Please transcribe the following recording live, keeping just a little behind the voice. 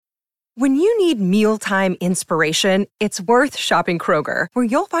When you need mealtime inspiration, it's worth shopping Kroger, where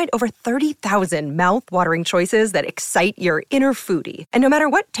you'll find over 30,000 mouth-watering choices that excite your inner foodie. And no matter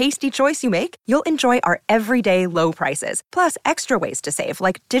what tasty choice you make, you'll enjoy our everyday low prices, plus extra ways to save,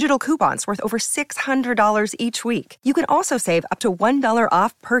 like digital coupons worth over $600 each week. You can also save up to $1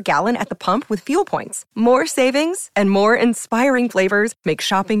 off per gallon at the pump with fuel points. More savings and more inspiring flavors make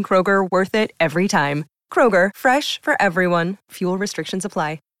shopping Kroger worth it every time. Kroger, fresh for everyone. Fuel restrictions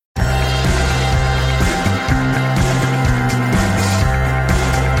apply.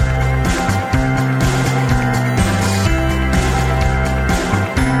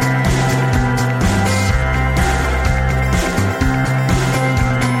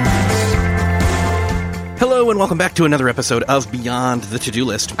 Hello and welcome back to another episode of Beyond the To-Do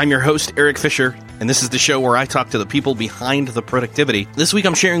List. I'm your host, Eric Fisher, and this is the show where I talk to the people behind the productivity. This week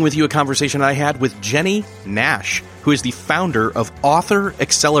I'm sharing with you a conversation I had with Jenny Nash, who is the founder of Author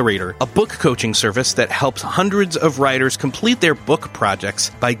Accelerator, a book coaching service that helps hundreds of writers complete their book projects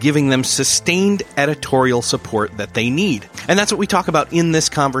by giving them sustained editorial support that they need. And that's what we talk about in this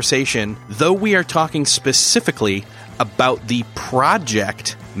conversation, though we are talking specifically about the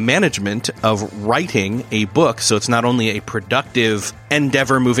project management of writing a book. So it's not only a productive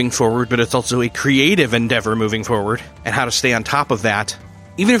endeavor moving forward, but it's also a creative endeavor moving forward, and how to stay on top of that.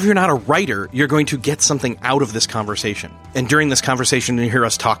 Even if you're not a writer, you're going to get something out of this conversation. And during this conversation, you'll hear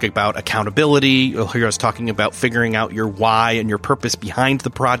us talk about accountability. You'll hear us talking about figuring out your why and your purpose behind the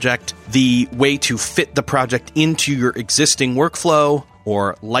project, the way to fit the project into your existing workflow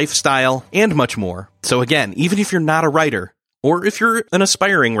or lifestyle, and much more. So again, even if you're not a writer, or if you're an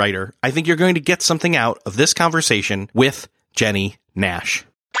aspiring writer, I think you're going to get something out of this conversation with Jenny Nash.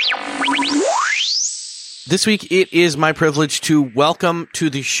 This week, it is my privilege to welcome to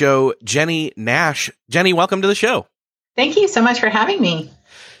the show Jenny Nash. Jenny, welcome to the show. Thank you so much for having me.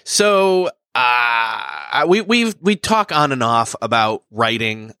 So, we talk on and off about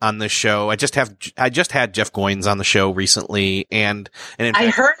writing on this show. I just had Jeff Goins on the show recently, and in fact, I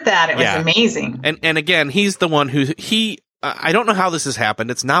heard that it was amazing. And again, he's the one who I don't know how this has happened.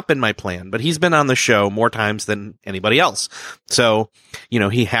 It's not been my plan, but he's been on the show more times than anybody else. So,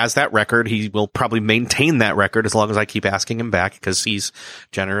 he has that record. He will probably maintain that record as long as I keep asking him back, because he's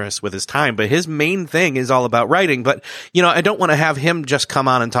generous with his time. But his main thing is all about writing. But, I don't want to have him just come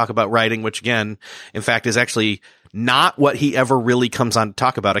on and talk about writing, which again, in fact, is actually not what he ever really comes on to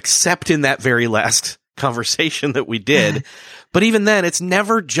talk about, except in that very last conversation that we did. But even then, it's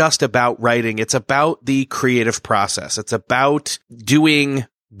never just about writing. It's about the creative process. It's about doing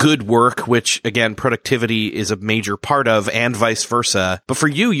good work, which again, productivity is a major part of, and vice versa. But for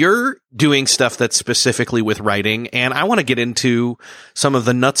you, you're doing stuff that's specifically with writing. And I want to get into some of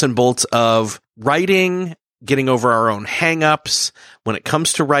the nuts and bolts of writing, getting over our own hangups when it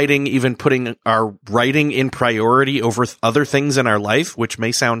comes to writing, even putting our writing in priority over other things in our life, which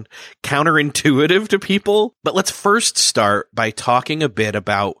may sound counterintuitive to people. But let's first start by talking a bit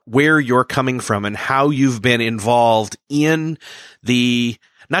about where you're coming from and how you've been involved in the,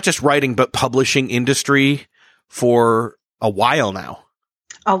 not just writing, but publishing industry for a while now.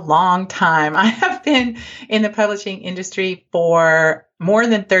 A long time. I have been in the publishing industry for more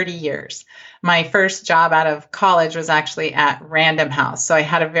than 30 years. My first job out of college was actually at Random House. So I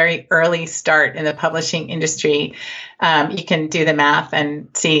had a very early start in the publishing industry. You can do the math and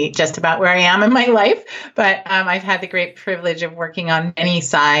see just about where I am in my life. But I've had the great privilege of working on many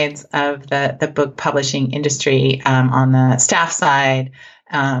sides of the book publishing industry, on the staff side,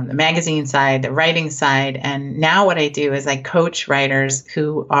 the magazine side, the writing side. And now what I do is I coach writers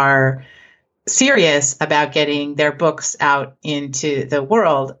who are serious about getting their books out into the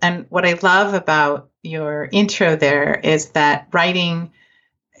world. And what I love about your intro there is that writing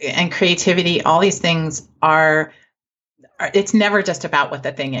and creativity, all these things are it's never just about what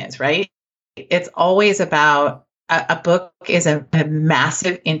the thing is, right? It's always about a book is a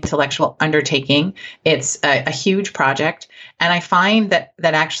massive intellectual undertaking. It's a huge project. And I find that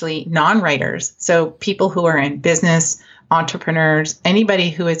actually non-writers, so people who are in business, entrepreneurs,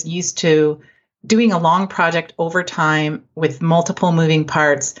 anybody who is used to doing a long project over time with multiple moving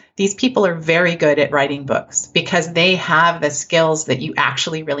parts, these people are very good at writing books because they have the skills that you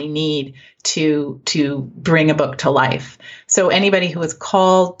actually really need to bring a book to life. So anybody who is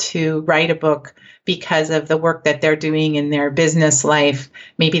called to write a book because of the work that they're doing in their business life,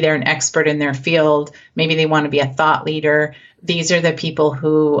 maybe they're an expert in their field, maybe they want to be a thought leader. These are the people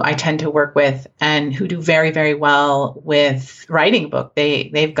who I tend to work with and who do very, very well with writing a book.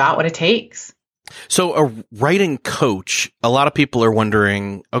 They've got what it takes. So a writing coach, a lot of people are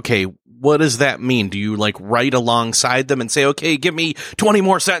wondering, okay, what does that mean? Do you like write alongside them and say, okay, give me 20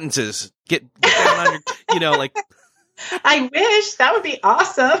 more sentences, get down on your, like. I wish. That would be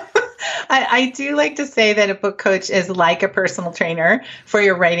awesome. I do like to say that a book coach is like a personal trainer for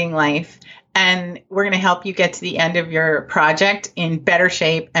your writing life. And we're going to help you get to the end of your project in better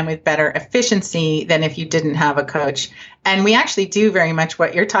shape and with better efficiency than if you didn't have a coach. And we actually do very much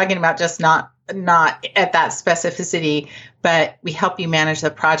what you're talking about, just not at that specificity, but we help you manage the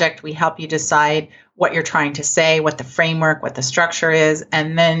project. We help you decide what you're trying to say, what the framework, what the structure is.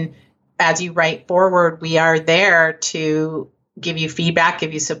 And then as you write forward, we are there to give you feedback,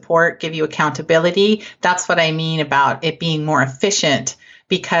 give you support, give you accountability. That's what I mean about it being more efficient,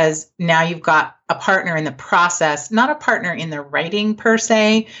 because now you've got a partner in the process, not a partner in the writing per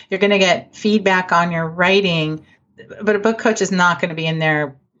se. You're going to get feedback on your writing, but a book coach is not going to be in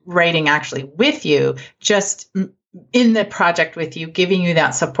there writing actually with you, just in the project with you, giving you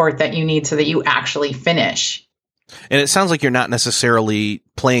that support that you need so that you actually finish. And it sounds like you're not necessarily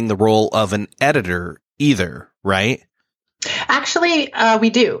playing the role of an editor either, right? Actually, we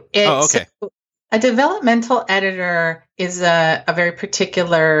do. Okay. A developmental editor is a very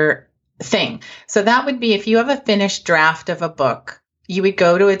particular thing. So that would be if you have a finished draft of a book, you would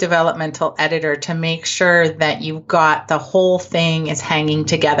go to a developmental editor to make sure that you've got the whole thing is hanging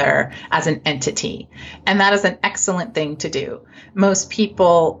together as an entity. And that is an excellent thing to do. Most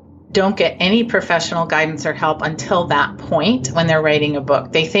people don't get any professional guidance or help until that point when they're writing a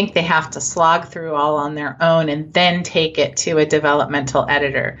book. They think they have to slog through all on their own and then take it to a developmental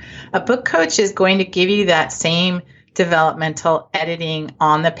editor. A book coach is going to give you that same developmental editing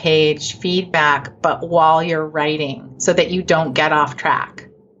on the page feedback, but while you're writing, so that you don't get off track.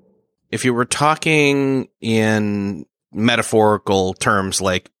 If you were talking in metaphorical terms,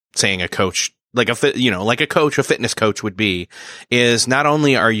 like saying a coach, like a fitness coach would be, is not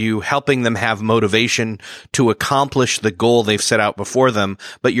only are you helping them have motivation to accomplish the goal they've set out before them,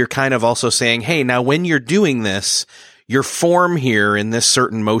 but you're kind of also saying, hey, now when you're doing this, your form here in this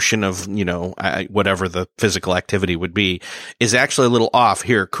certain motion of, whatever the physical activity would be is actually a little off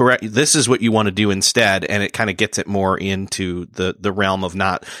here. Correct. This is what you want to do instead. And it kind of gets it more into the realm of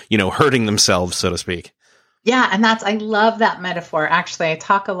not, hurting themselves, so to speak. Yeah. And I love that metaphor. Actually, I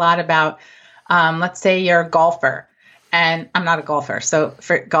talk a lot about, let's say you're a golfer, and I'm not a golfer. So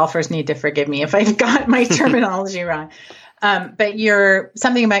golfers need to forgive me if I've got my terminology wrong. But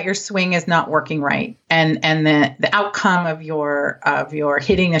something about your swing is not working right. And the outcome of your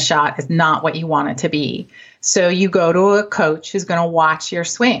hitting a shot is not what you want it to be. So you go to a coach who's going to watch your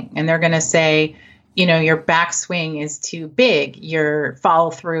swing, and they're going to say, your backswing is too big. Your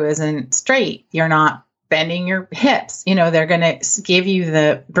follow through isn't straight. You're not bending your hips. They're going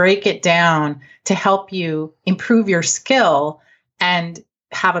to break it down to help you improve your skill and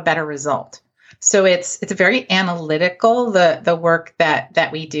have a better result. So it's very analytical, the work that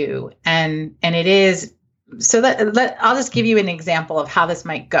we do. And it is, so I'll just give you an example of how this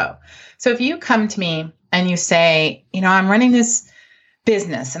might go. So if you come to me and you say, I'm running this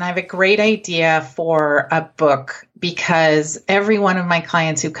business and I have a great idea for a book because every one of my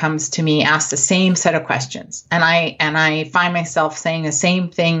clients who comes to me asks the same set of questions. And I find myself saying the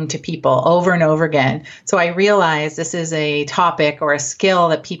same thing to people over and over again. So I realize this is a topic or a skill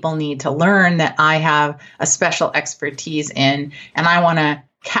that people need to learn that I have a special expertise in. And I want to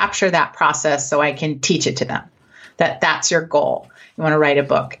capture that process so I can teach it to them. That's your goal. You want to write a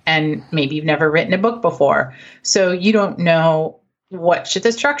book, and maybe you've never written a book before. So you don't know, what should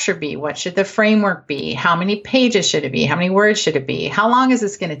the structure be? What should the framework be? How many pages should it be? How many words should it be? How long is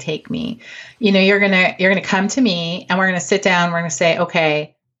this going to take me? You're going to come to me, and we're going to sit down. We're going to say,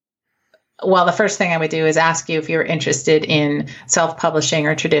 okay, well, the first thing I would do is ask you if you're interested in self-publishing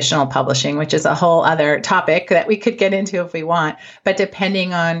or traditional publishing, which is a whole other topic that we could get into if we want. But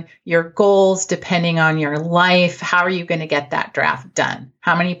depending on your goals, depending on your life, how are you going to get that draft done?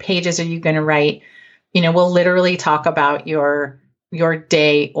 How many pages are you going to write? We'll literally talk about your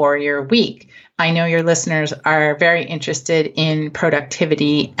day or your week. I know your listeners are very interested in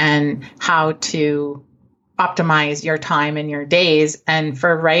productivity and how to optimize your time and your days. And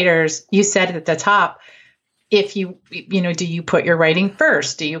for writers, you said at the top, if do you put your writing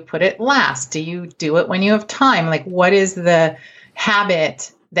first? Do you put it last? Do you do it when you have time? Like, what is the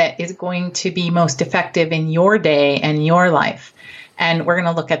habit that is going to be most effective in your day and your life? And we're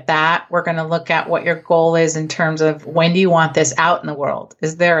going to look at that. We're going to look at what your goal is in terms of when do you want this out in the world?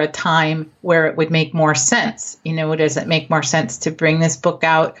 Is there a time where it would make more sense? Does it make more sense to bring this book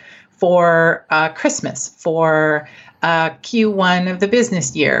out for Christmas, for Q1 of the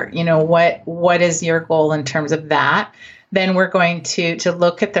business year? What is your goal in terms of that? then we're going to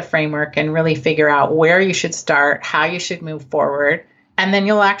look at the framework and really figure out where you should start, how you should move forward. And then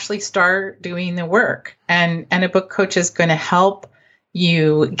you'll actually start doing the work. And a book coach is going to help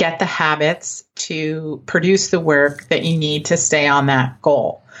you get the habits to produce the work that you need to stay on that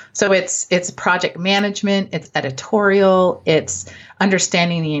goal. So it's project management, it's editorial, it's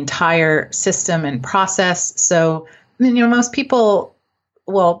understanding the entire system and process. So, most people,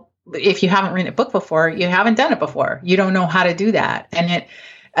 well, if you haven't written a book before, you haven't done it before. You don't know how to do that. And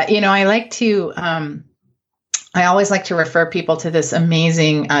I always like to refer people to this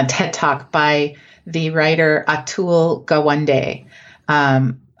amazing TED Talk by the writer Atul Gawande.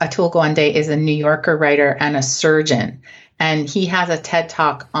 Atul Gawande is a New Yorker writer and a surgeon. And he has a TED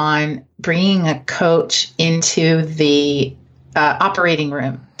Talk on bringing a coach into the operating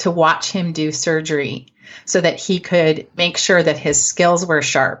room to watch him do surgery so that he could make sure that his skills were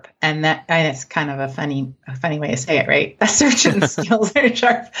sharp. And it's kind of a funny way to say it, right? A surgeon's skills are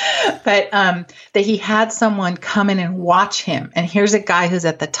sharp. But that he had someone come in and watch him. And here's a guy who's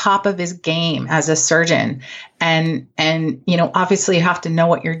at the top of his game as a surgeon. And obviously you have to know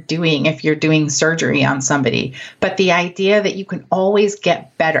what you're doing if you're doing surgery on somebody. But the idea that you can always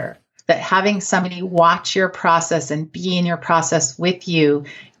get better, that having somebody watch your process and be in your process with you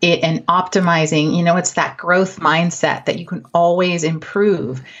and optimizing, it's that growth mindset that you can always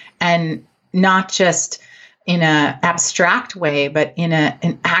improve, and not just in an abstract way, but in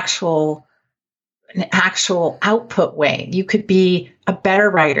an actual output way. You could be a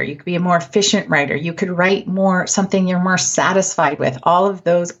better writer. You could be a more efficient writer. You could write something you're more satisfied with. All of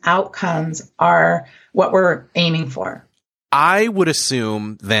those outcomes are what we're aiming for. I would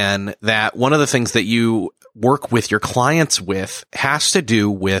assume then that one of the things that you work with your clients with has to do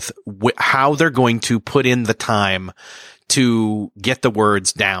with how they're going to put in the time to get the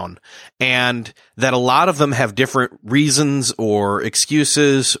words down, and that a lot of them have different reasons or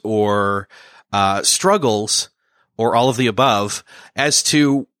excuses or struggles or all of the above as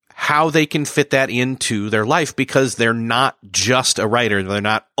to how they can fit that into their life, because they're not just a writer. They're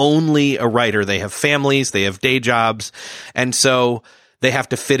not only a writer. They have families, they have day jobs. And so they have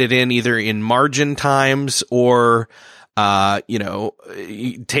to fit it in either in margin times or,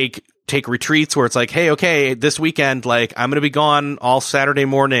 take retreats where it's like, hey, okay, this weekend, like I'm going to be gone all Saturday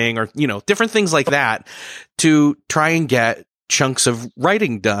morning, or, different things like that to try and get chunks of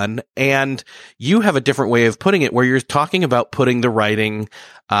writing done. And you have a different way of putting it where you're talking about putting the writing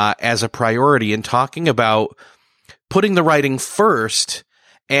as a priority and talking about putting the writing first.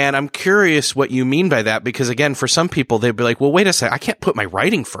 And I'm curious what you mean by that, because again, for some people, they'd be like, well, wait a second, I can't put my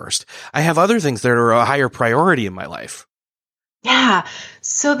writing first. I have other things that are a higher priority in my life. Yeah.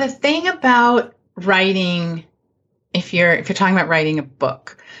 So the thing about writing, if you're talking about writing a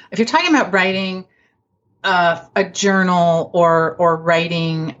book, if you're talking about writing a journal or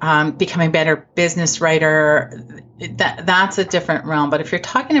writing, becoming a better business writer, that's a different realm. But if you're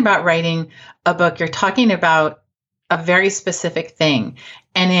talking about writing a book, you're talking about a very specific thing,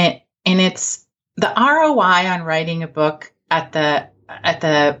 and it's the ROI on writing a book at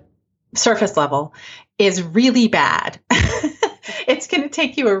the surface level is really bad. It's going to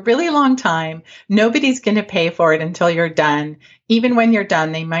take you a really long time. Nobody's going to pay for it until you're done. Even when you're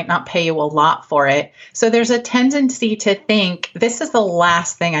done, they might not pay you a lot for it. So there's a tendency to think this is the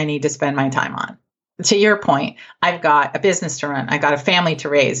last thing I need to spend my time on. To your point, I've got a business to run. I got a family to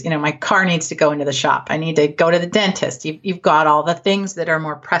raise. My car needs to go into the shop. I need to go to the dentist. You've got all the things that are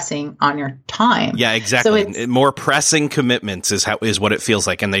more pressing on your time. Yeah, exactly. So more pressing commitments is what it feels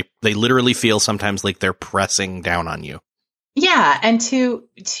like. And they literally feel sometimes like they're pressing down on you. Yeah. And to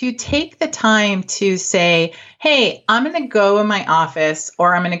take the time to say, hey, I'm going to go in my office,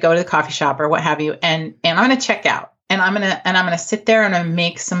 or I'm going to go to the coffee shop or what have you. And I'm going to check out, and I'm going to sit there and I'm going to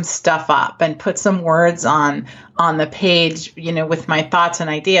make some stuff up and put some words on the page, with my thoughts and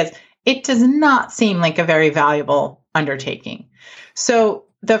ideas. It does not seem like a very valuable undertaking. So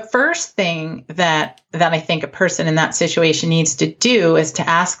the first thing that I think a person in that situation needs to do is to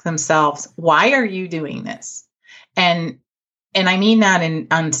ask themselves, why are you doing this? And I mean that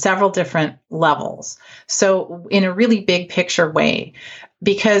on several different levels. So in a really big picture way,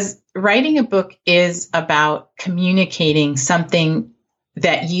 because writing a book is about communicating something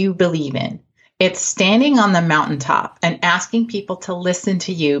that you believe in. It's standing on the mountaintop and asking people to listen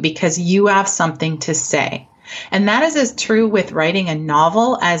to you because you have something to say. And that is as true with writing a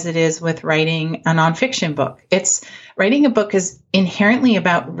novel as it is with writing a nonfiction book. Writing a book is inherently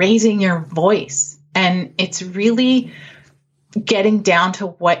about raising your voice. And it's really getting down to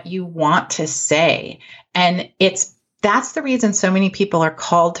what you want to say. And that's the reason so many people are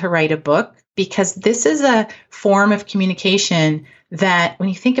called to write a book, because this is a form of communication that when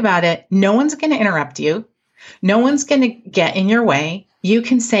you think about it, no one's going to interrupt you. No one's going to get in your way. You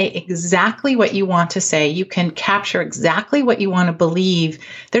can say exactly what you want to say. You can capture exactly what you want to believe.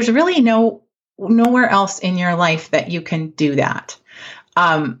 There's really nowhere else in your life that you can do that.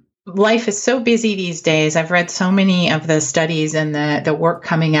 Life is so busy these days. I've read so many of the studies and the work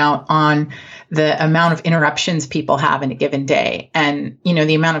coming out on the amount of interruptions people have in a given day, and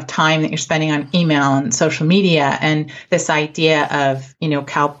the amount of time that you're spending on email and social media, and this idea of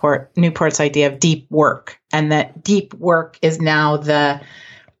Newport's idea of deep work, and that deep work is now the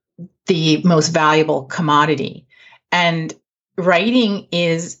most valuable commodity, and writing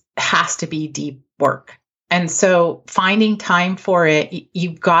has to be deep work. And so finding time for it,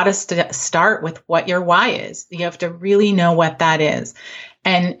 you've got to start with what your why is. You have to really know what that is.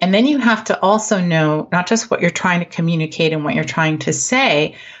 And then you have to also know not just what you're trying to communicate and what you're trying to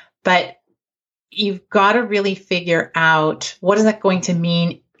say, but you've got to really figure out, what is that going to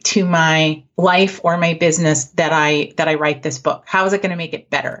mean to my life or my business that I write this book? How is it going to make it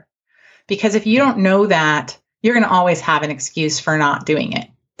better? Because if you don't know that, you're going to always have an excuse for not doing it.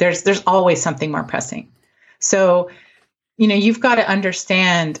 There's always something more pressing. So, you've got to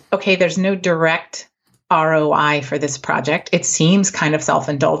understand, okay, there's no direct ROI for this project. It seems kind of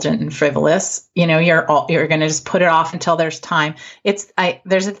self-indulgent and frivolous. You're going to just put it off until there's time.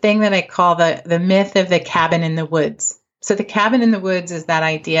 There's a thing that I call the myth of the cabin in the woods. So the cabin in the woods is that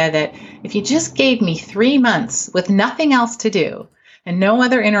idea that if you just gave me 3 months with nothing else to do and no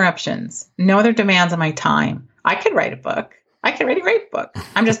other interruptions, no other demands on my time, I could write a book. I can really write a book.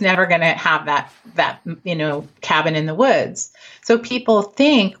 I'm just never going to have that cabin in the woods. So people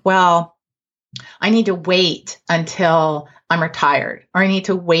think, well, I need to wait until I'm retired, or I need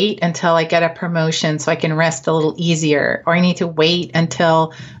to wait until I get a promotion so I can rest a little easier, or I need to wait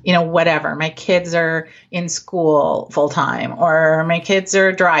until, whatever, my kids are in school full time, or my kids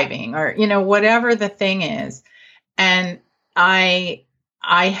are driving, or, whatever the thing is. And I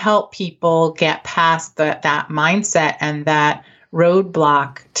help people get past that mindset and that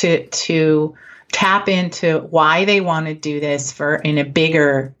roadblock to tap into why they want to do this in a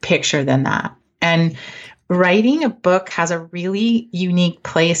bigger picture than that. And writing a book has a really unique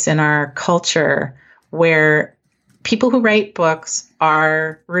place in our culture where people who write books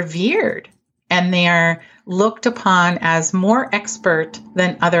are revered and they are looked upon as more expert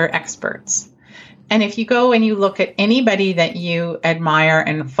than other experts. And if you go and you look at anybody that you admire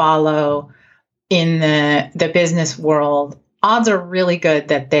and follow in the business world, odds are really good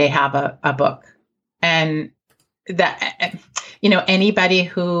that they have a book. And that, anybody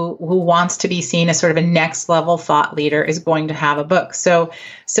who wants to be seen as sort of a next level thought leader is going to have a book. So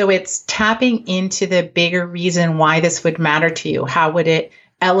it's tapping into the bigger reason why this would matter to you. How would it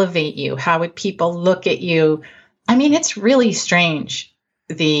elevate you? How would people look at you? I mean, it's really strange,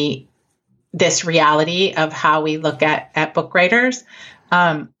 this reality of how we look at book writers.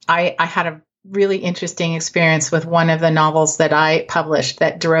 I had a really interesting experience with one of the novels that I published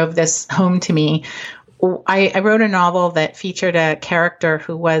that drove this home to me. I wrote a novel that featured a character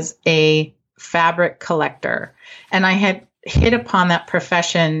who was a fabric collector, and I had hit upon that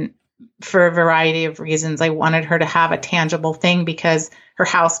profession for a variety of reasons. I wanted her to have a tangible thing because her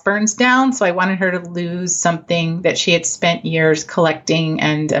house burns down. So I wanted her to lose something that she had spent years collecting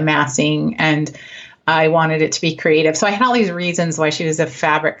and amassing. And I wanted it to be creative. So I had all these reasons why she was a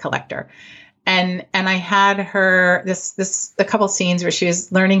fabric collector. And I had her a couple scenes where she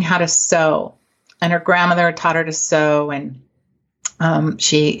was learning how to sew, and her grandmother had taught her to sew. And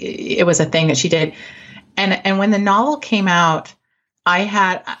it was a thing that she did. And when the novel came out, I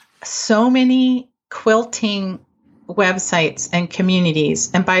had so many quilting websites and communities.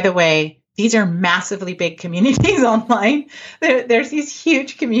 And by the way, these are massively big communities online. There's these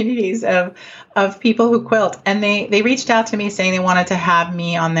huge communities of people who quilt. And they reached out to me saying they wanted to have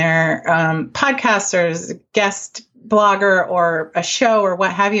me on their podcast or as a guest blogger or a show or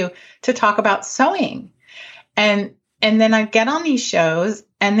what have you to talk about sewing. And then I'd get on these shows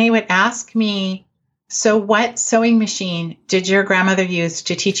and they would ask me, so what sewing machine did your grandmother use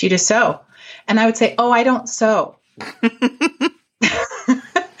to teach you to sew? And I would say, oh, I don't sew.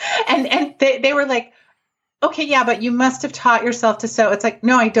 and they were like, okay, yeah, but you must have taught yourself to sew. It's like,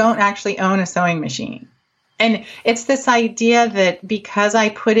 no, I don't actually own a sewing machine. And it's this idea that because I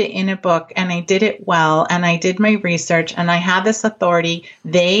put it in a book and I did it well and I did my research and I had this authority,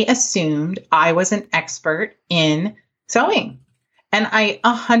 they assumed I was an expert in sewing. And I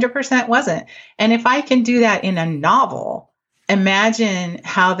 100% wasn't. And if I can do that in a novel imagine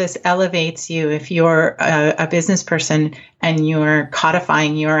how this elevates you if you're a business person and you're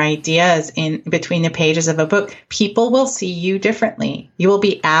codifying your ideas in between the pages of a book. People will see you differently. You will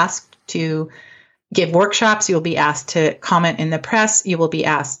be asked to give workshops. You will be asked to comment in the press. You will be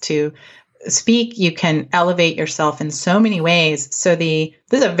asked to speak. You can elevate yourself in so many ways. So this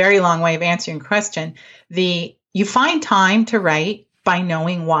is a very long way of answering your question. You find time to write by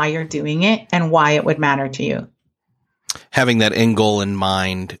knowing why you're doing it and why it would matter to you. Having that end goal in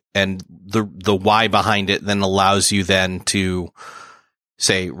mind and the why behind it then allows you then to,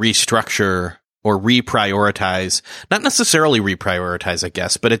 say, restructure or reprioritize. Not necessarily reprioritize, I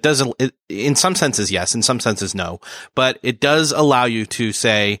guess, but it does, in some senses, yes, in some senses, no. But it does allow you to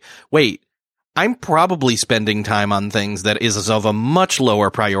say, wait, I'm probably spending time on things that is of a much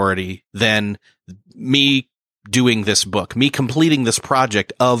lower priority than me doing this book, me completing this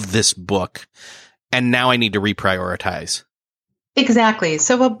project of this book. And now I need to reprioritize. Exactly.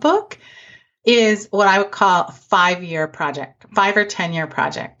 So a book is what I would call a 5-year project, 5 or 10-year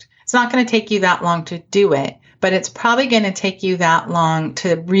project. It's not going to take you that long to do it, but it's probably going to take you that long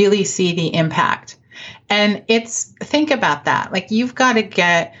to really see the impact. And think about that. Like, you've got to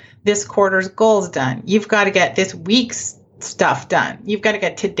get this quarter's goals done. You've got to get this week's stuff done. You've got to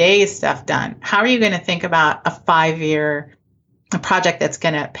get today's stuff done. How are you going to think about a 5-year project that's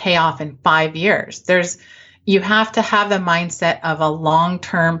going to pay off in 5 years? You have to have the mindset of a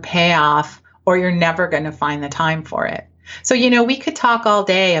long-term payoff, or you're never going to find the time for it. So, we could talk all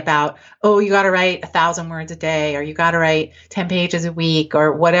day about, you got to write 1,000 words a day, or you got to write 10 pages a week,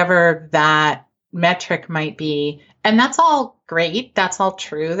 or whatever that metric might be. And that's all great. That's all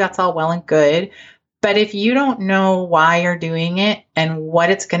true. That's all well and good. But if you don't know why you're doing it and what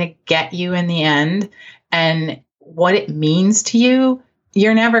it's going to get you in the end and what it means to you,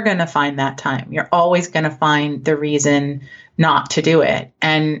 you're never going to find that time. You're always going to find the reason not to do it.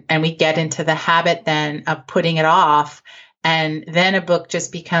 And we get into the habit then of putting it off. And then a book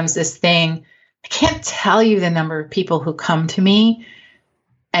just becomes this thing. I can't tell you the number of people who come to me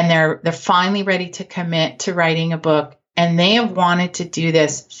and they're finally ready to commit to writing a book. And they have wanted to do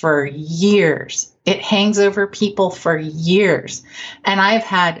this for years. It hangs over people for years. And I've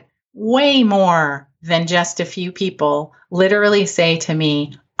had way more than just a few people literally say to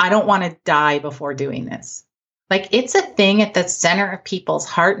me, I don't want to die before doing this. Like, it's a thing at the center of people's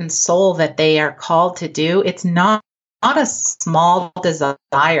heart and soul that they are called to do. It's not a small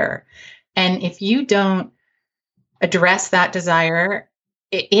desire. And if you don't address that desire,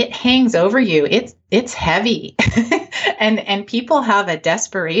 it hangs over you. It's heavy. And people have a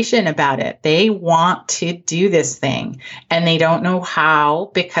desperation about it. They want to do this thing and they don't know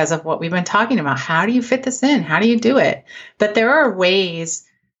how, because of what we've been talking about. How do you fit this in? How do you do it? But there are ways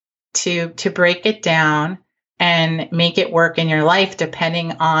to break it down and make it work in your life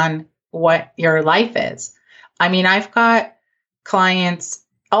depending on what your life is. I mean, I've got clients,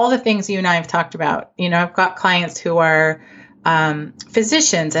 all the things you and I have talked about. I've got clients who are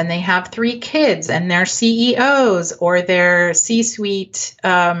physicians and they have 3 kids and they're CEOs or they're C-suite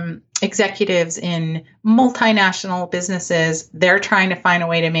executives in multinational businesses. They're trying to find a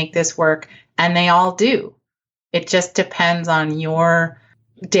way to make this work, and they all do. It just depends on your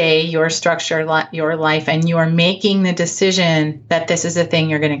day, your structure, your life, and you are making the decision that this is a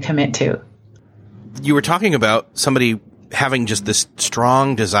thing you're going to commit to. You were talking about somebody having just this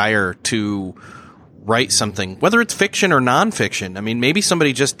strong desire to write something, whether it's fiction or nonfiction. I mean, maybe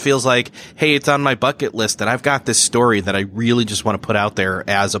somebody just feels like, hey, it's on my bucket list that I've got this story that I really just want to put out there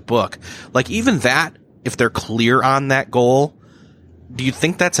as a book. Like, even that, if they're clear on that goal, do you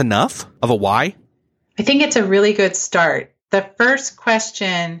think that's enough of a why? I think it's a really good start. The first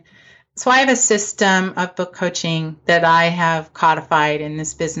question, so I have a system of book coaching that I have codified in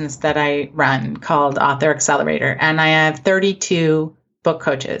this business that I run called Author Accelerator. And I have 32 book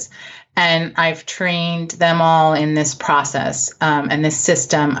coaches. And I've trained them all in this process and this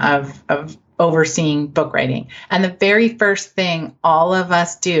system of overseeing book writing. And the very first thing all of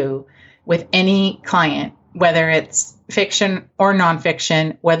us do with any client, whether it's fiction or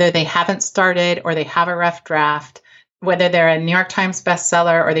nonfiction, whether they haven't started or they have a rough draft, whether they're a New York Times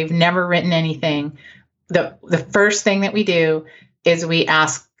bestseller or they've never written anything, the first thing that we do is we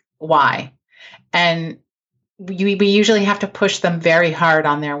ask why. And we usually have to push them very hard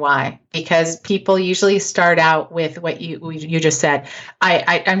on their why, because people usually start out with what you just said.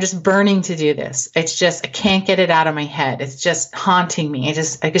 I'm just burning to do this. It's just, I can't get it out of my head. It's just haunting me. I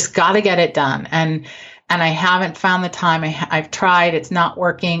just got to get it done. And I haven't found the time. I've tried, it's not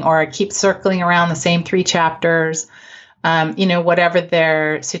working, or I keep circling around the same 3 chapters. Whatever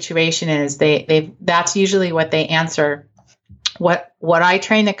their situation is, that's usually what they answer what I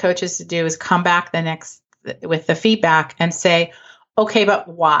train the coaches to do is come back with the feedback and say, okay, but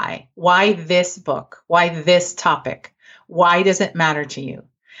why? Why this book? Why this topic? Why does it matter to you?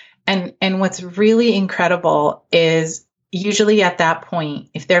 And what's really incredible is usually at that point,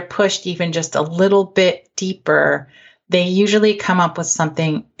 if they're pushed even just a little bit deeper, they usually come up with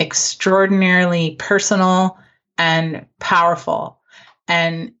something extraordinarily personal and powerful.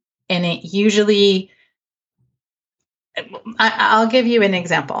 And it usually, I'll give you an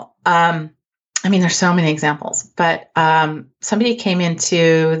example. There's so many examples, but somebody came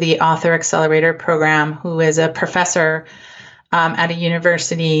into the Author Accelerator program who is a professor at a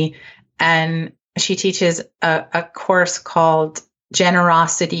university, and she teaches a course called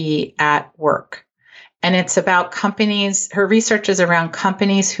Generosity at Work. And it's about companies. Her research is around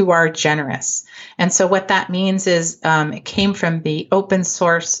companies who are generous. And so what that means is it came from the open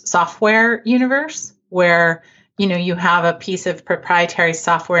source software universe, where you have a piece of proprietary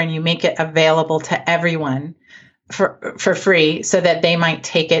software and you make it available to everyone for free so that they might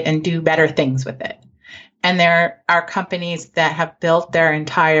take it and do better things with it. And there are companies that have built their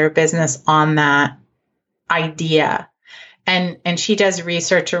entire business on that idea. And she does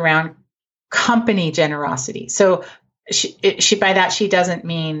research around company generosity. So she by that, she doesn't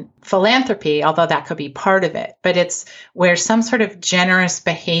mean philanthropy, although that could be part of it, but it's where some sort of generous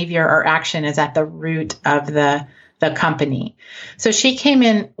behavior or action is at the root of the company. So she came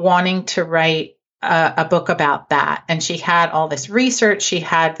in wanting to write a book about that. And she had all this research. She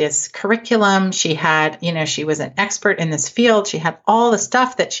had this curriculum. She had, she was an expert in this field. She had all the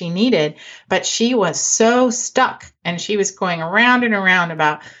stuff that she needed, but she was so stuck, and she was going around and around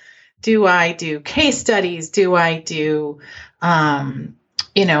about, do I do case studies? Do I do, how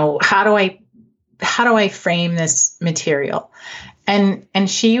do I frame this material? And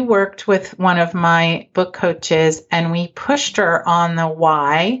she worked with one of my book coaches, and we pushed her on the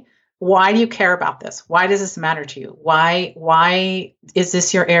why. Why do you care about this? Why does this matter to you? Why is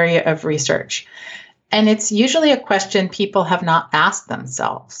this your area of research? And it's usually a question people have not asked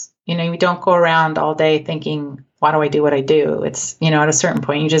themselves. You don't go around all day thinking, why do I do what I do? It's, at a certain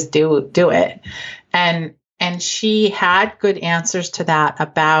point, you just do it. And she had good answers to that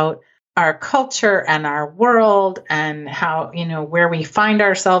about our culture and our world and how, where we find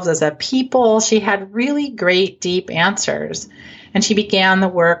ourselves as a people. She had really great, deep answers. And she began the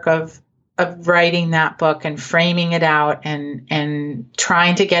work of writing that book and framing it out and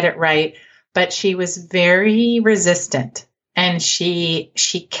trying to get it right. But she was very resistant, and she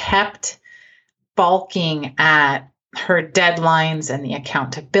kept balking at her deadlines and the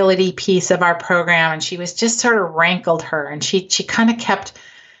accountability piece of our program. And she was just sort of rankled her, and she kind of kept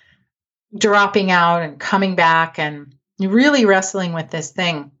dropping out and coming back and really wrestling with this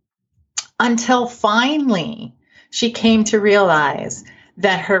thing until finally she came to realize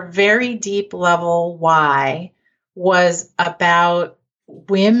that her very deep level why was about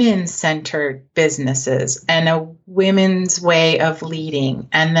women-centered businesses and a women's way of leading,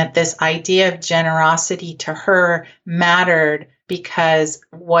 and that this idea of generosity to her mattered because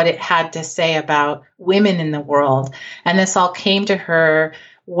what it had to say about women in the world. And this all came to her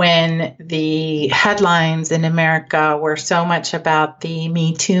when the headlines in America were so much about the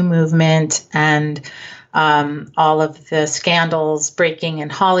Me Too movement and all of the scandals breaking in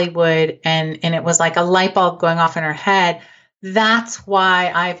Hollywood. And it was like a light bulb going off in her head. That's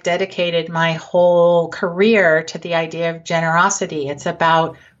why I've dedicated my whole career to the idea of generosity. It's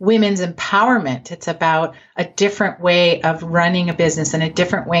about women's empowerment. It's about a different way of running a business and a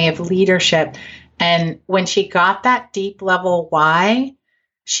different way of leadership. And when she got that deep level why,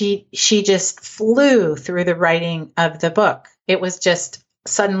 she just flew through the writing of the book. It was just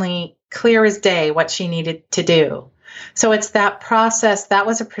suddenly clear as day what she needed to do. So it's that process. That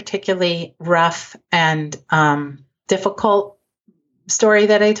was a particularly rough and difficult story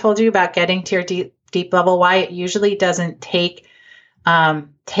that I told you about getting to your deep level why. It usually doesn't take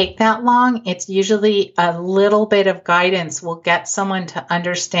that long. It's usually a little bit of guidance will get someone to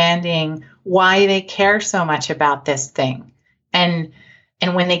understanding why they care so much about this thing. And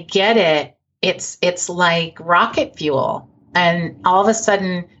when they get it, it's like rocket fuel. And all of a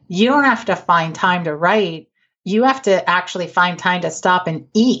sudden, you don't have to find time to write. You have to actually find time to stop and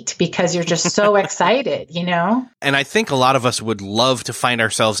eat because you're just so excited, And I think a lot of us would love to find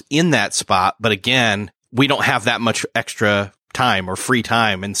ourselves in that spot. But again, we don't have that much extra time or free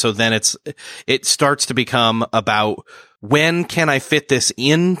time. And so then it starts to become about, when can I fit this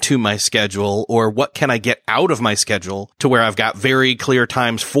into my schedule, or what can I get out of my schedule to where I've got very clear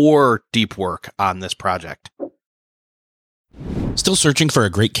times for deep work on this project. Still searching for a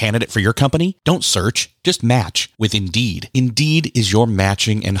great candidate for your company? Don't search. Just match with Indeed. Indeed is your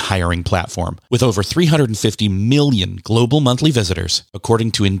matching and hiring platform with over 350 million global monthly visitors,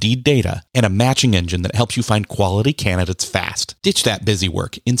 according to Indeed data, and a matching engine that helps you find quality candidates fast. Ditch that busy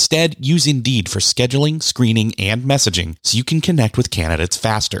work. Instead, use Indeed for scheduling, screening, and messaging so you can connect with candidates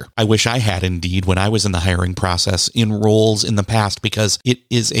faster. I wish I had Indeed when I was in the hiring process in roles in the past because it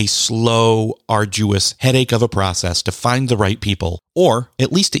is a slow, arduous headache of a process to find the right people. Or,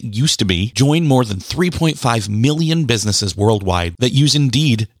 at least it used to be, join more than 3.5 million businesses worldwide that use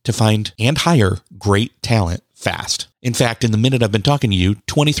Indeed to find and hire great talent fast. In fact, in the minute I've been talking to you,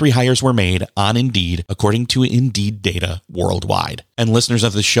 23 hires were made on Indeed, according to Indeed data worldwide. And listeners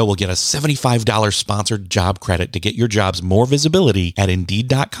of this show will get a $75 sponsored job credit to get your jobs more visibility at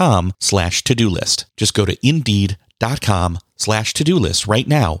Indeed.com/to-do list. Just go to Indeed.com/to-do list right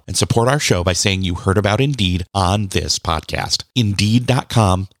now and support our show by saying you heard about Indeed on this podcast.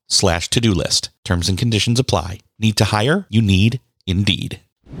 Indeed.com/to-do list. Terms and conditions apply. Need to hire? You need Indeed.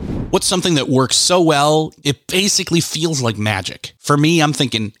 What's something that works so well, it basically feels like magic? For me, I'm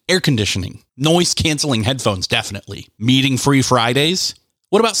thinking air conditioning, noise canceling headphones, definitely. Meeting-free Fridays?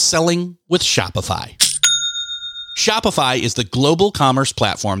 What about selling with Shopify? Shopify is the global commerce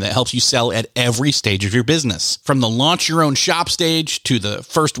platform that helps you sell at every stage of your business. From the launch your own shop stage to the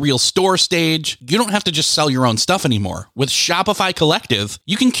first real store stage, you don't have to just sell your own stuff anymore. With Shopify Collective,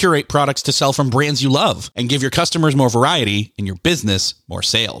 you can curate products to sell from brands you love and give your customers more variety and your business more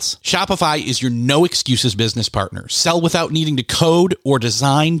sales. Shopify is your no excuses business partner. Sell without needing to code or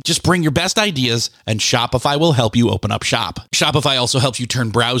design. Just bring your best ideas and Shopify will help you open up shop. Shopify also helps you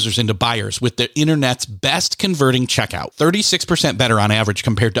turn browsers into buyers with the internet's best converting checkout, 36% better on average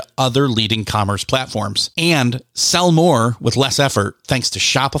compared to other leading commerce platforms. And sell more with less effort thanks to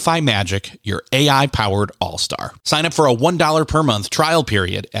Shopify Magic, your AI-powered all-star. Sign up for a $1 per month trial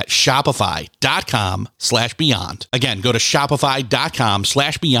period at shopify.com/beyond. Again, go to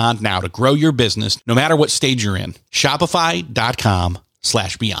shopify.com/beyond now to grow your business no matter what stage you're in.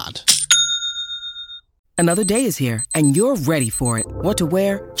 Shopify.com/beyond. Another day is here, and you're ready for it. What to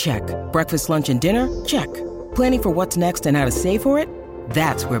wear? Check. Breakfast, lunch, and dinner? Check. Planning for what's next and how to save for it?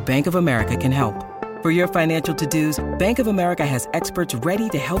 That's where Bank of America can help. For your financial to-dos, Bank of America has experts ready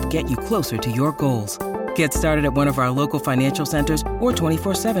to help get you closer to your goals. Get started at one of our local financial centers or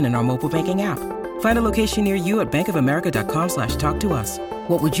 24/7 in our mobile banking app. Find a location near you at bankofamerica.com/talktous.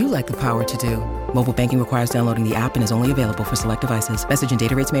 What would you like the power to do? Mobile banking requires downloading the app and is only available for select devices. Message and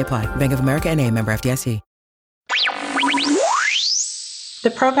data rates may apply. Bank of America N.A., member FDIC.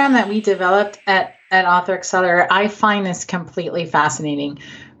 The program that we developed at Author Accelerator, I find this completely fascinating.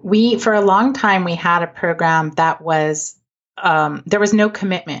 For a long time, we had a program that was, there was no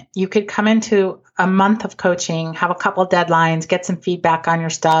commitment. You could come into a month of coaching, have a couple deadlines, get some feedback on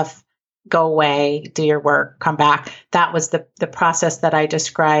your stuff, go away, do your work, come back. That was the process that I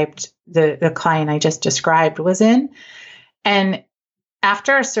described, the client I just described was in. And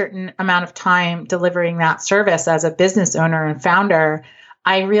after a certain amount of time delivering that service as a business owner and founder,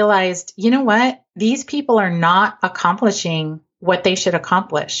 I realized, you know what? These people are not accomplishing what they should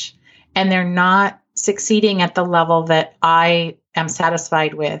accomplish, and they're not succeeding at the level that I am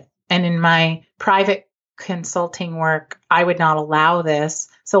satisfied with. And in my private consulting work, I would not allow this.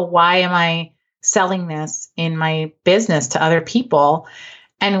 So why am I selling this in my business to other people?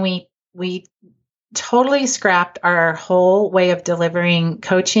 And we totally scrapped our whole way of delivering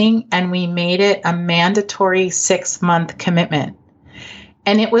coaching, and we made it a mandatory 6-month commitment.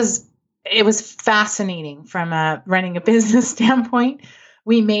 And it was fascinating from running a business standpoint.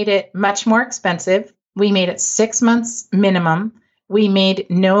 We made it much more expensive. We made it 6 months minimum. We made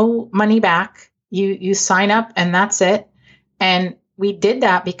no money back. You sign up and that's it. And we did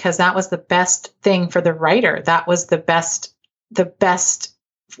that because that was the best thing for the writer. That was the best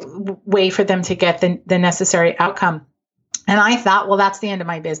way for them to get the necessary outcome. And I thought, well, that's the end of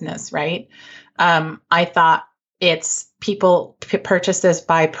my business, right? I thought it's people purchase this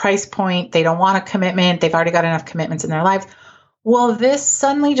by price point. They don't want a commitment. They've already got enough commitments in their lives. Well, this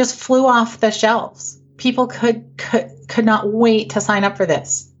suddenly just flew off the shelves. People could not wait to sign up for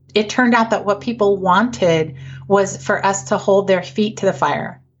this. It turned out that what people wanted was for us to hold their feet to the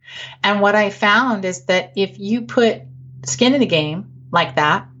fire. And what I found is that if you put skin in the game like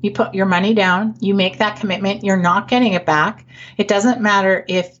that, you put your money down, you make that commitment, you're not getting it back. It doesn't matter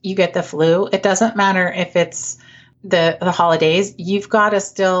if you get the flu. It doesn't matter if it's the holidays. You've got to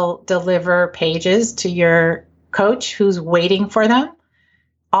still deliver pages to your coach who's waiting for them.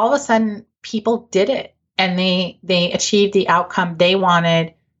 All of a sudden, people did it, and they achieved the outcome they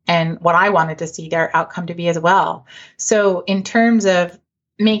wanted and what I wanted to see their outcome to be as well. So in terms of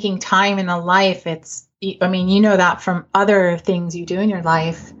making time in a life, it's I mean, you know that from other things you do in your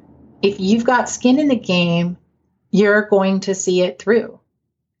life. If you've got skin in the game, you're going to see it through.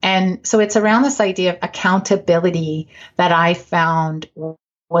 And so it's around this idea of accountability that I found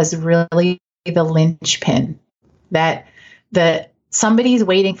was really the linchpin, that somebody's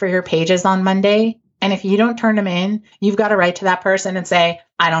waiting for your pages on Monday. And if you don't turn them in, you've got to write to that person and say,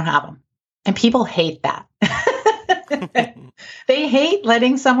 I don't have them. And people hate that. They hate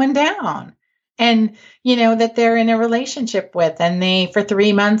letting someone down. And, that they're in a relationship with, and for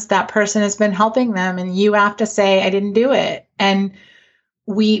 3 months, that person has been helping them, and you have to say, I didn't do it. And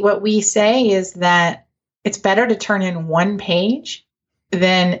what we say is that it's better to turn in one page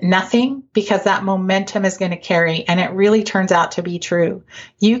than nothing, because that momentum is going to carry. And it really turns out to be true.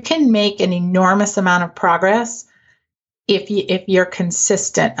 You can make an enormous amount of progress if you're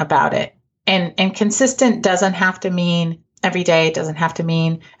consistent about it. And consistent doesn't have to mean every day. It doesn't have to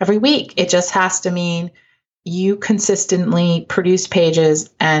mean every week. It just has to mean you consistently produce pages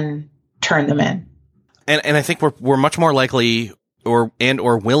and turn them in. And I think we're much more likely or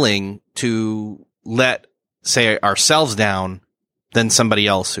willing to let, say, ourselves down than somebody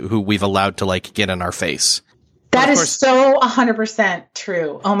else who we've allowed to get in our face. That is so 100%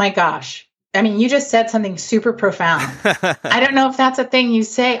 true. Oh my gosh. I mean, you just said something super profound. I don't know if that's a thing you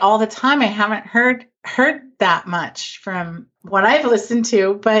say all the time. I haven't heard that much from what I've listened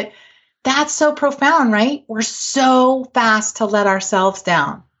to, but that's so profound, right? We're so fast to let ourselves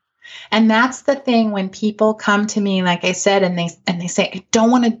down. And that's the thing when people come to me, like I said, and they say, I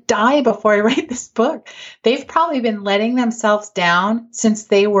don't want to die before I write this book. They've probably been letting themselves down since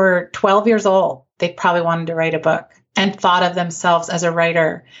they were 12 years old. They probably wanted to write a book and thought of themselves as a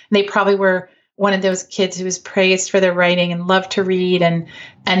writer. And they probably were one of those kids who was praised for their writing and loved to read. And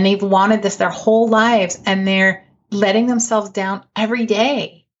they've wanted this their whole lives. And they're letting themselves down every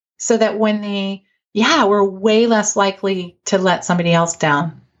day so that when we're way less likely to let somebody else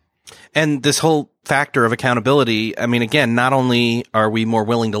down. And this whole factor of accountability, I mean, again, not only are we more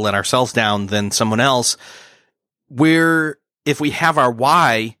willing to let ourselves down than someone else, if we have our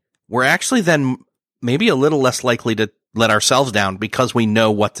why, we're actually then maybe a little less likely to let ourselves down because we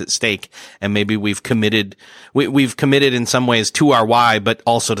know what's at stake. And maybe we've committed in some ways to our why, but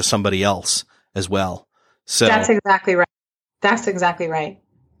also to somebody else as well. So that's exactly right.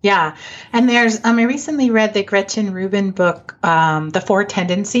 Yeah. And I recently read the Gretchen Rubin book, The Four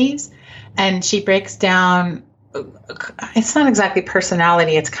Tendencies, and she breaks down, it's not exactly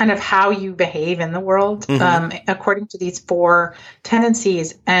personality. It's kind of how you behave in the world, according to these four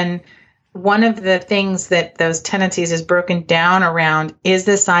tendencies. And one of the things that those tendencies is broken down around is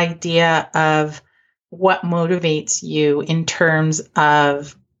this idea of what motivates you in terms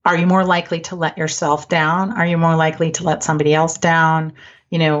of, are you more likely to let yourself down? Are you more likely to let somebody else down?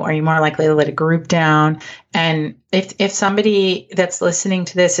 Are you more likely to let a group down? And if somebody that's listening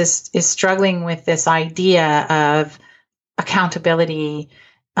to this is struggling with this idea of accountability,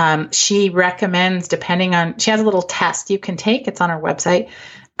 she recommends, she has a little test you can take. It's on her website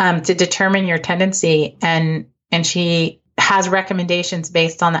to determine your tendency. And she has recommendations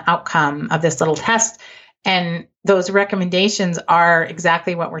based on the outcome of this little test. And those recommendations are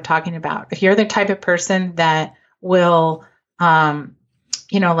exactly what we're talking about. If you're the type of person that will,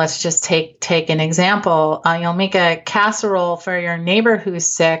 let's just take an example. You'll make a casserole for your neighbor who's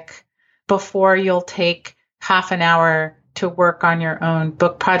sick before you'll take half an hour to work on your own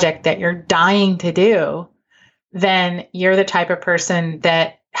book project that you're dying to do, then you're the type of person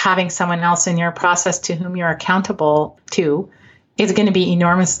that having someone else in your process to whom you're accountable to is going to be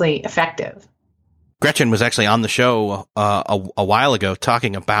enormously effective. Gretchen was actually on the show a while ago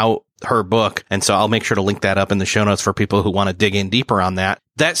talking about her book. And so I'll make sure to link that up in the show notes for people who want to dig in deeper on that.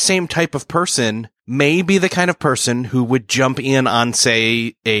 That same type of person may be the kind of person who would jump in on,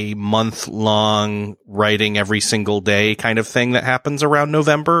 say, a month-long writing every single day kind of thing that happens around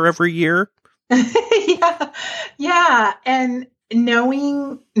November every year. Yeah. And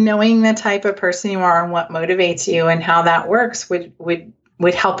knowing the type of person you are and what motivates you and how that works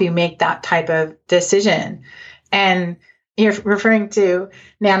would help you make that type of decision. And you're referring to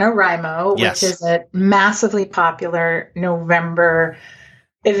NaNoWriMo, yes, which is a massively popular November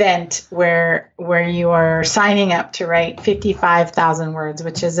event where you are signing up to write 55,000 words,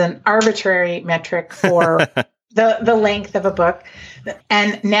 which is an arbitrary metric for the length of a book.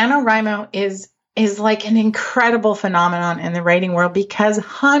 And NaNoWriMo is like an incredible phenomenon in the writing world because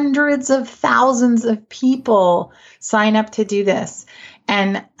hundreds of thousands of people sign up to do this.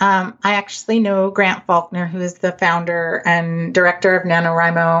 And I actually know Grant Faulkner, who is the founder and director of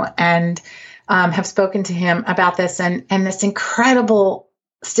NaNoWriMo, and have spoken to him about this and this incredible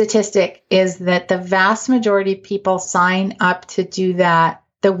statistic is that the vast majority of people sign up to do that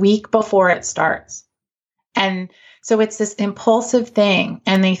the week before it starts. And so it's this impulsive thing.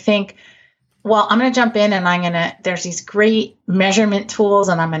 And they think, well, I'm going to jump in and there's these great measurement tools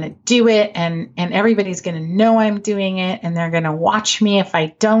and I'm going to do it. And everybody's going to know I'm doing it. And they're going to watch me if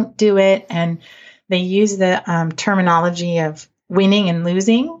I don't do it. And they use the terminology of winning and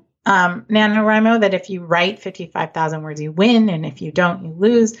losing. NaNoWriMo, that if you write 55,000 words, you win. And if you don't, you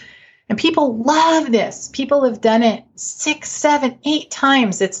lose. And people love this. People have done it 6, 7, 8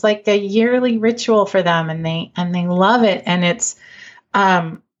 times. It's like a yearly ritual for them and they love it. And it's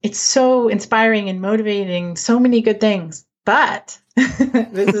so inspiring and motivating, so many good things. But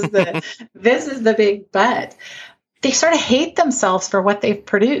this is the big but. They sort of hate themselves for what they've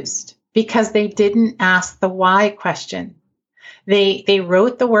produced because they didn't ask the why question. They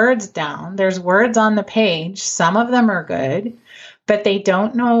wrote the words down. There's words on the page. Some of them are good, but they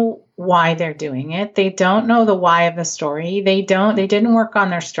don't know why they're doing it. They don't know the why of the story. They didn't work on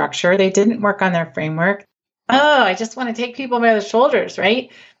their structure. They didn't work on their framework. Oh, I just want to take people by the shoulders,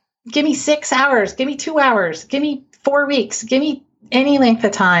 right? Give me 6 hours, give me 2 hours, give me 4 weeks, give me any length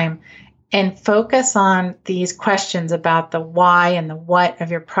of time, and focus on these questions about the why and the what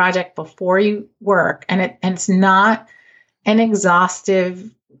of your project before you work. And it's not an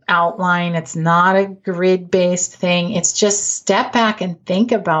exhaustive outline. It's not a grid-based thing. It's just step back and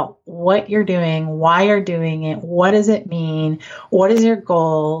think about what you're doing, why you're doing it, what does it mean, what is your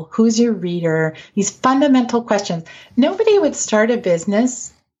goal, who's your reader, these fundamental questions. Nobody would start a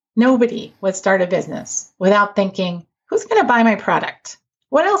business without thinking, who's going to buy my product?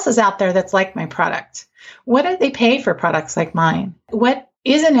 What else is out there that's like my product? What do they pay for products like mine? What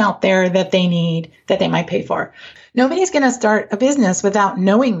isn't out there that they need that they might pay for? Nobody's going to start a business without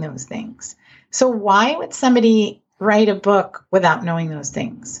knowing those things. So why would somebody write a book without knowing those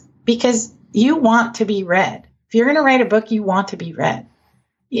things? Because you want to be read. If you're going to write a book, you want to be read.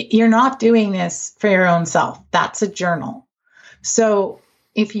 You're not doing this for your own self. That's a journal. So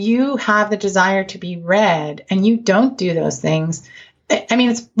if you have the desire to be read and you don't do those things, I mean,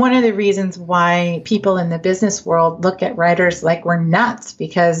 it's one of the reasons why people in the business world look at writers like we're nuts,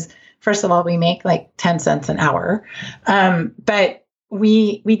 because first of all, we make like 10 cents an hour. But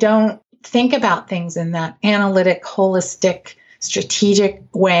we don't think about things in that analytic, holistic, strategic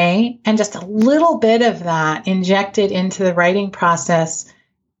way. And just a little bit of that injected into the writing process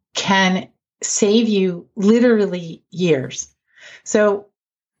can save you literally years. So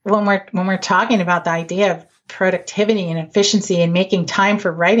when we're talking about the idea of productivity and efficiency and making time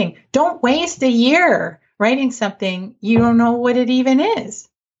for writing, don't waste a year writing something you don't know what it even is.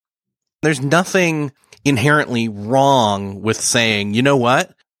 There's nothing inherently wrong with saying, you know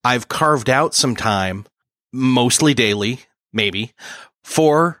what? I've carved out some time, mostly daily, maybe,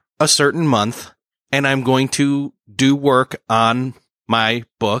 for a certain month, and I'm going to do work on my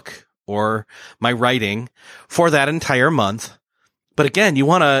book or my writing for that entire month. But again, you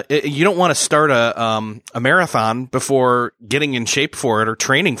don't want to start a marathon before getting in shape for it or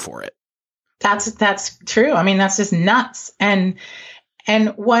training for it. That's true. I mean, that's just nuts. And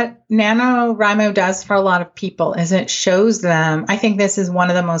what NaNoWriMo does for a lot of people is it shows them, I think this is one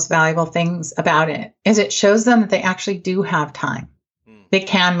of the most valuable things about it, is it shows them that they actually do have time. They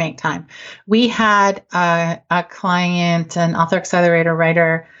can make time. We had a client, an Author Accelerator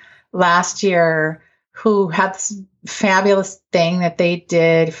writer last year who had this fabulous thing that they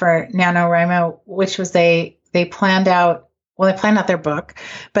did for NaNoWriMo, which was they planned out their book,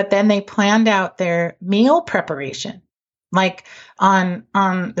 but then they planned out their meal preparation. Like on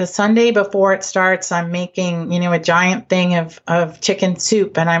the Sunday before it starts, I'm making, a giant thing of chicken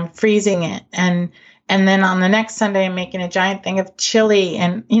soup and I'm freezing it. And then on the next Sunday, I'm making a giant thing of chili.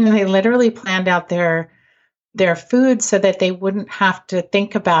 And, they literally planned out their food so that they wouldn't have to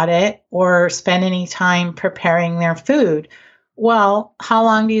think about it or spend any time preparing their food. Well, how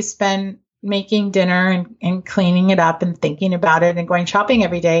long do you spend making dinner and cleaning it up and thinking about it and going shopping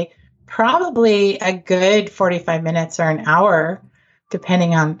every day? Probably a good 45 minutes or an hour,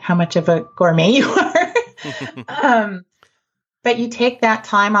 depending on how much of a gourmet you are. But you take that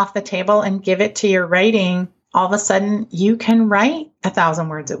time off the table and give it to your writing. All of a sudden, you can write 1,000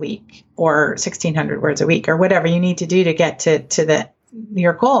 words a week or 1,600 words a week or whatever you need to do to get to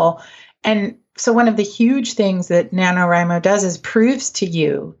your goal. And so one of the huge things that NaNoWriMo does is proves to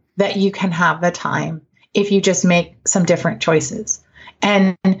you that you can have the time if you just make some different choices.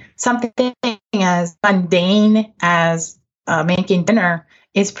 And something as mundane as making dinner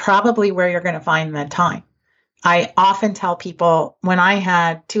is probably where you're going to find the time. I often tell people when I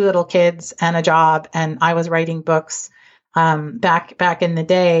had 2 little kids and a job and I was writing books, back in the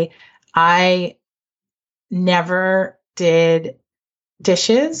day, I never did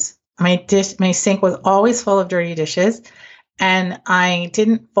dishes. My sink was always full of dirty dishes, and I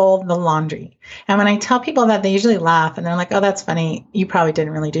didn't fold the laundry. And when I tell people that, they usually laugh and they're like, "Oh, that's funny. You probably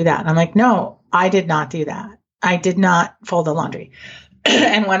didn't really do that." And I'm like, "No, I did not do that. I did not fold the laundry."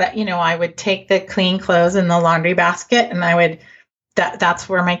 And I would take the clean clothes in the laundry basket, and I would. That's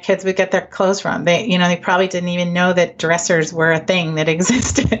where my kids would get their clothes from. They probably didn't even know that dressers were a thing that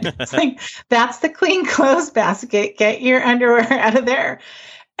existed. It's like, that's the clean clothes basket. Get your underwear out of there.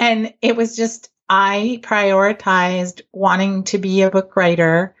 And it was just, I prioritized wanting to be a book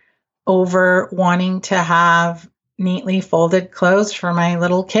writer over wanting to have neatly folded clothes for my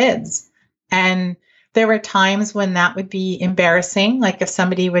little kids. And there were times when that would be embarrassing. Like if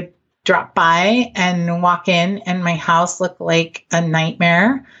somebody would drop by and walk in and my house looked like a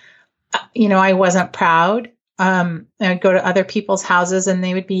nightmare. I wasn't proud. I would go to other people's houses and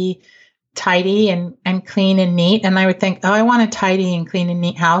they would be tidy and clean and neat. And I would think, oh, I want a tidy and clean and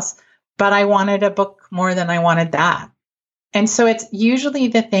neat house, but I wanted a book more than I wanted that. And so it's usually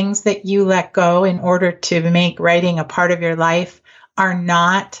the things that you let go in order to make writing a part of your life are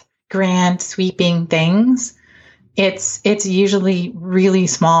not grand sweeping things. It's usually really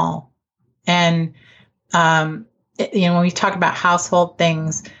small. And, when we talk about household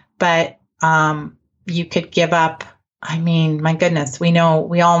things, but you could give up, my goodness, we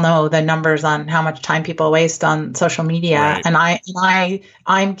all know the numbers on how much time people waste on social media. Right. And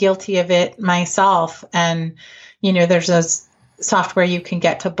I'm guilty of it myself. And, there's those software you can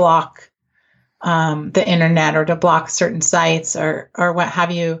get to block the internet or to block certain sites or what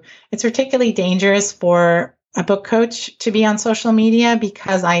have you. It's particularly dangerous for a book coach to be on social media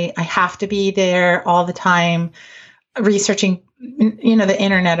because I have to be there all the time researching, the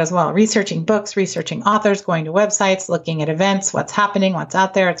internet as well, researching books, researching authors, going to websites, looking at events, what's happening, what's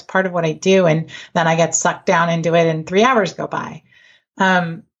out there. It's part of what I do. And then I get sucked down into it and 3 hours go by.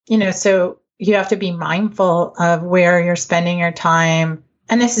 So you have to be mindful of where you're spending your time.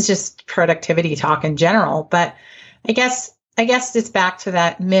 And this is just productivity talk in general. But I guess it's back to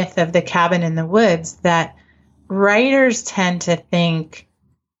that myth of the cabin in the woods that writers tend to think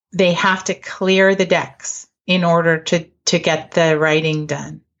they have to clear the decks in order to get the writing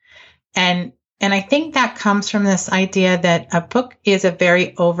done. And I think that comes from this idea that a book is a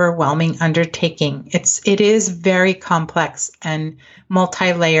very overwhelming undertaking. It is very complex and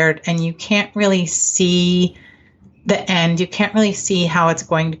multi-layered, and you can't really see the end. You can't really see how it's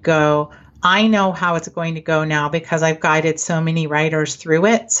going to go. I know how it's going to go now because I've guided so many writers through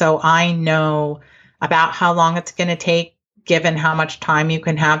it. So I know about how long it's going to take, given how much time you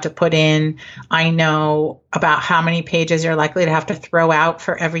can have to put in. I know about how many pages you're likely to have to throw out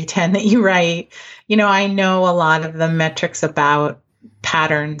for every 10 that you write. I know a lot of the metrics about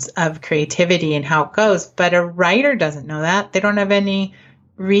patterns of creativity and how it goes, but a writer doesn't know that. They don't have any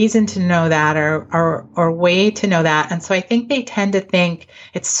reason to know that or way to know that. And so I think they tend to think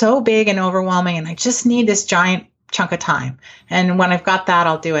it's so big and overwhelming and I just need this giant chunk of time. And when I've got that,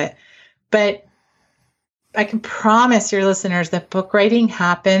 I'll do it. But I can promise your listeners that book writing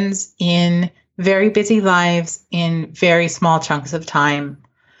happens in very busy lives in very small chunks of time.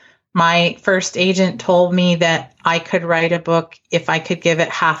 My first agent told me that I could write a book if I could give it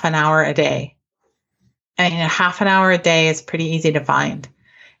half an hour a day. And half an hour a day is pretty easy to find.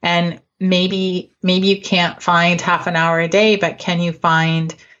 And maybe you can't find half an hour a day, but can you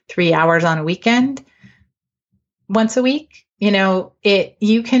find 3 hours on a weekend? Once a week?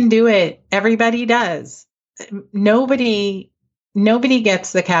 You can do it. Everybody does. Nobody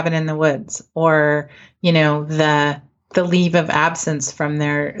gets the cabin in the woods or, the leave of absence from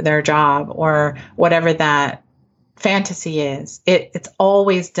their job or whatever that fantasy is. It's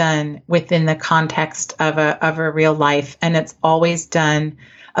always done within the context of a real life. And it's always done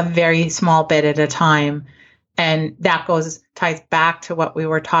a very small bit at a time. And that ties back to what we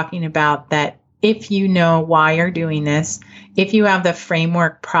were talking about, that if you know why you're doing this, if you have the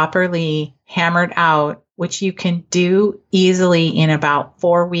framework properly hammered out, which you can do easily in about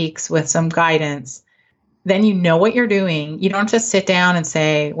 4 weeks with some guidance, then you know what you're doing. You don't just sit down and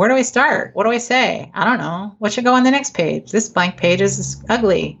say, where do I start? What do I say? I don't know. What should go on the next page? This blank page is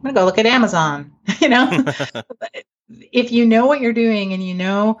ugly. I'm going to go look at Amazon. If you know what you're doing and you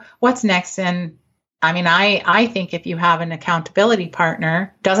know what's next, and I think if you have an accountability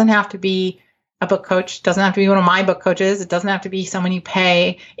partner, doesn't have to be a book coach, doesn't have to be one of my book coaches. It doesn't have to be someone you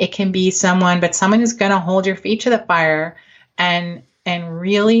pay. It can be someone who's going to hold your feet to the fire and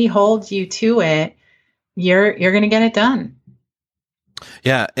really hold you to it. You're going to get it done.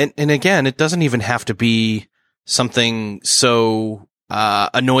 Yeah. And again, it doesn't even have to be something so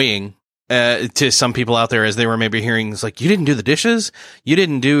annoying to some people out there as they were maybe hearing, it's like, you didn't do the dishes? You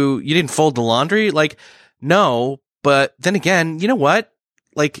didn't fold the laundry? Like, no, but then again, you know what?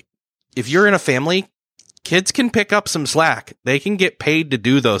 Like, if you're in a family, kids can pick up some slack. They can get paid to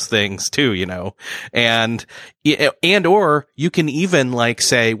do those things too, you know, and or you can even like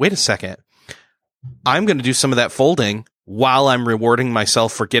say, wait a second, I'm going to do some of that folding while I'm rewarding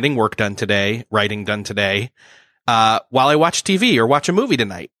myself for getting work done today, writing done today, while I watch TV or watch a movie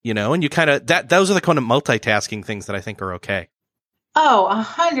tonight, you know, and you kind of, those are the kind of multitasking things that I think are okay. Oh,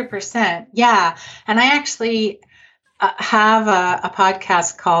 100%. Yeah. And I actually have a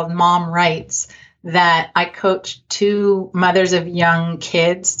podcast called Mom Writes that I coach 2 mothers of young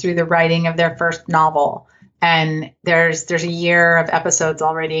kids through the writing of their first novel. And there's a year of episodes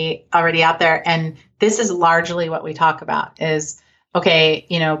already out there. And this is largely what we talk about is, okay,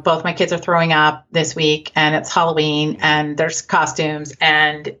 you know, both my kids are throwing up this week and it's Halloween and there's costumes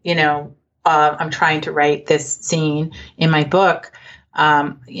and, you know, I'm trying to write this scene in my book.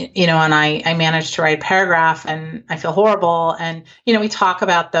 You know, and I managed to write a paragraph and I feel horrible. And, you know, we talk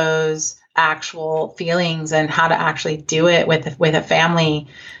about those actual feelings and how to actually do it with a family,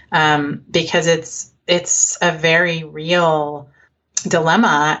 because it's a very real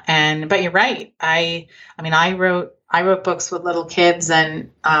dilemma. But you're right. I mean, I wrote books with little kids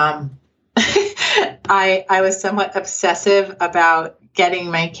and, I was somewhat obsessive about getting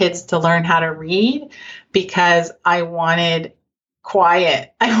my kids to learn how to read because I wanted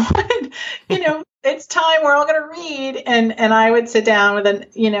quiet. I wanted, you know, it's time, we're all going to read. And I would sit down with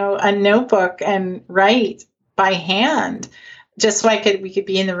a notebook and write by hand just so we could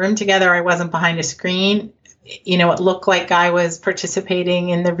be in the room together. I wasn't behind a screen. You know, it looked like I was participating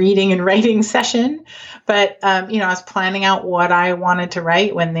in the reading and writing session, but, you know, I was planning out what I wanted to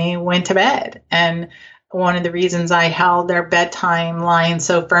write when they went to bed. And one of the reasons I held their bedtime line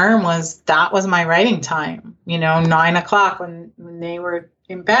so firm was that was my writing time. You know, 9:00 when they were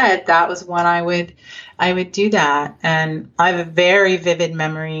in bed, that was when I would do that. And I have a very vivid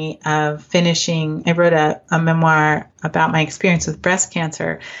memory of finishing. I wrote a memoir about my experience with breast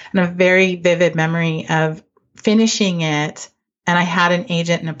cancer, and a very vivid memory of finishing it. And I had an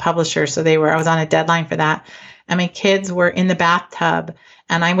agent and a publisher, so I was on a deadline for that. And my kids were in the bathtub,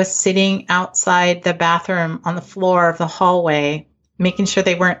 and I was sitting outside the bathroom on the floor of the hallway, making sure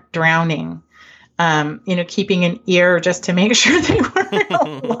they weren't drowning. You know, keeping an ear just to make sure they weren't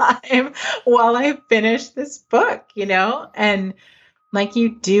alive while I finished this book, you know, and like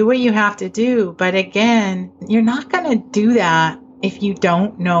you do what you have to do. But again, you're not going to do that if you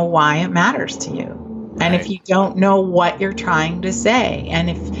don't know why it matters to you. Right. And if you don't know what you're trying to say, and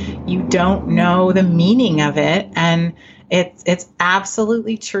if you don't know the meaning of it, and it's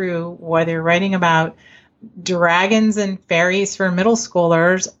absolutely true, whether you're writing about dragons and fairies for middle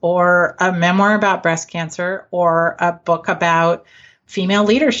schoolers, or a memoir about breast cancer, or a book about female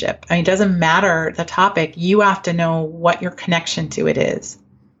leadership. I mean, it doesn't matter the topic. You have to know what your connection to it is.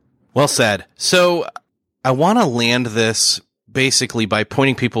 Well said. So I want to land this basically by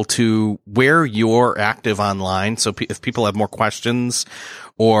pointing people to where you're active online. So if people have more questions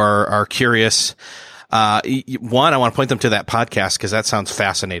or are curious, one, I want to point them to that podcast because that sounds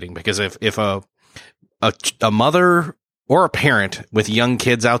fascinating. Because if a mother or a parent with young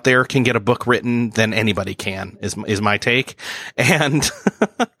kids out there can get a book written, then anybody can, is my take. And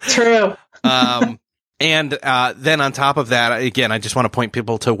true. And then on top of that, again, I just want to point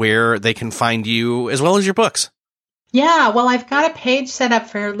people to where they can find you as well as your books. Yeah, well, I've got a page set up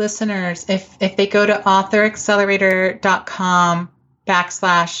for your listeners. If they go to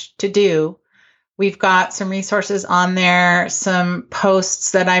authoraccelerator.com/to-do, we've got some resources on there, some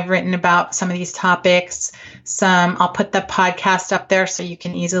posts that I've written about some of these topics. I'll put the podcast up there so you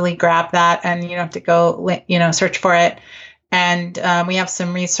can easily grab that and you don't have to go, search for it. And we have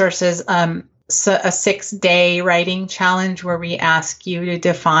some resources, so a 6-day writing challenge where we ask you to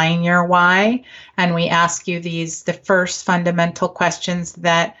define your why. And we ask you the first fundamental questions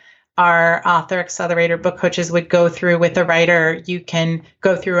that our Author Accelerator book coaches would go through with a writer. You can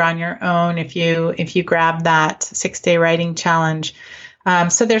go through on your own if you grab that 6-day writing challenge.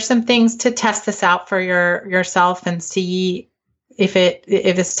 So there's some things to test this out for yourself and see if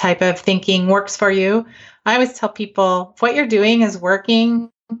this type of thinking works for you. I always tell people, if what you're doing is working,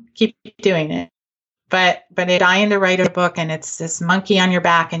 keep doing it. But if dying to write a book and it's this monkey on your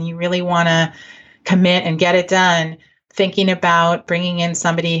back and you really want to commit and get it done, thinking about bringing in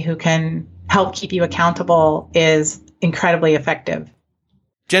somebody who can help keep you accountable is incredibly effective.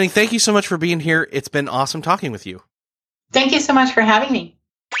 Jenny, thank you so much for being here. It's been awesome talking with you. Thank you so much for having me.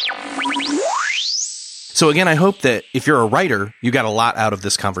 So again, I hope that if you're a writer, you got a lot out of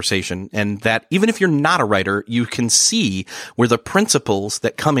this conversation, and that even if you're not a writer, you can see where the principles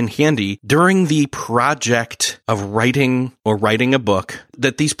that come in handy during the project of writing or writing a book,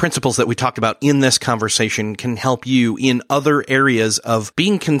 that these principles that we talked about in this conversation can help you in other areas of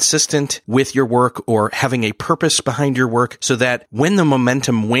being consistent with your work or having a purpose behind your work, so that when the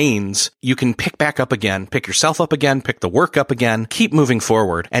momentum wanes, you can pick back up again, pick yourself up again, pick the work up again, keep moving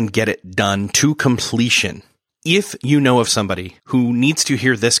forward and get it done to completion. If you know of somebody who needs to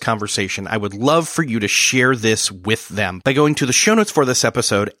hear this conversation, I would love for you to share this with them by going to the show notes for this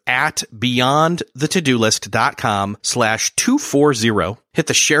episode at beyondthetodolist.com/240. Hit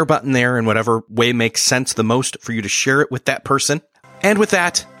the share button there in whatever way makes sense the most for you to share it with that person. And with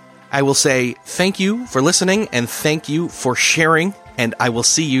that, I will say thank you for listening and thank you for sharing, and I will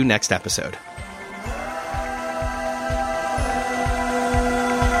see you next episode.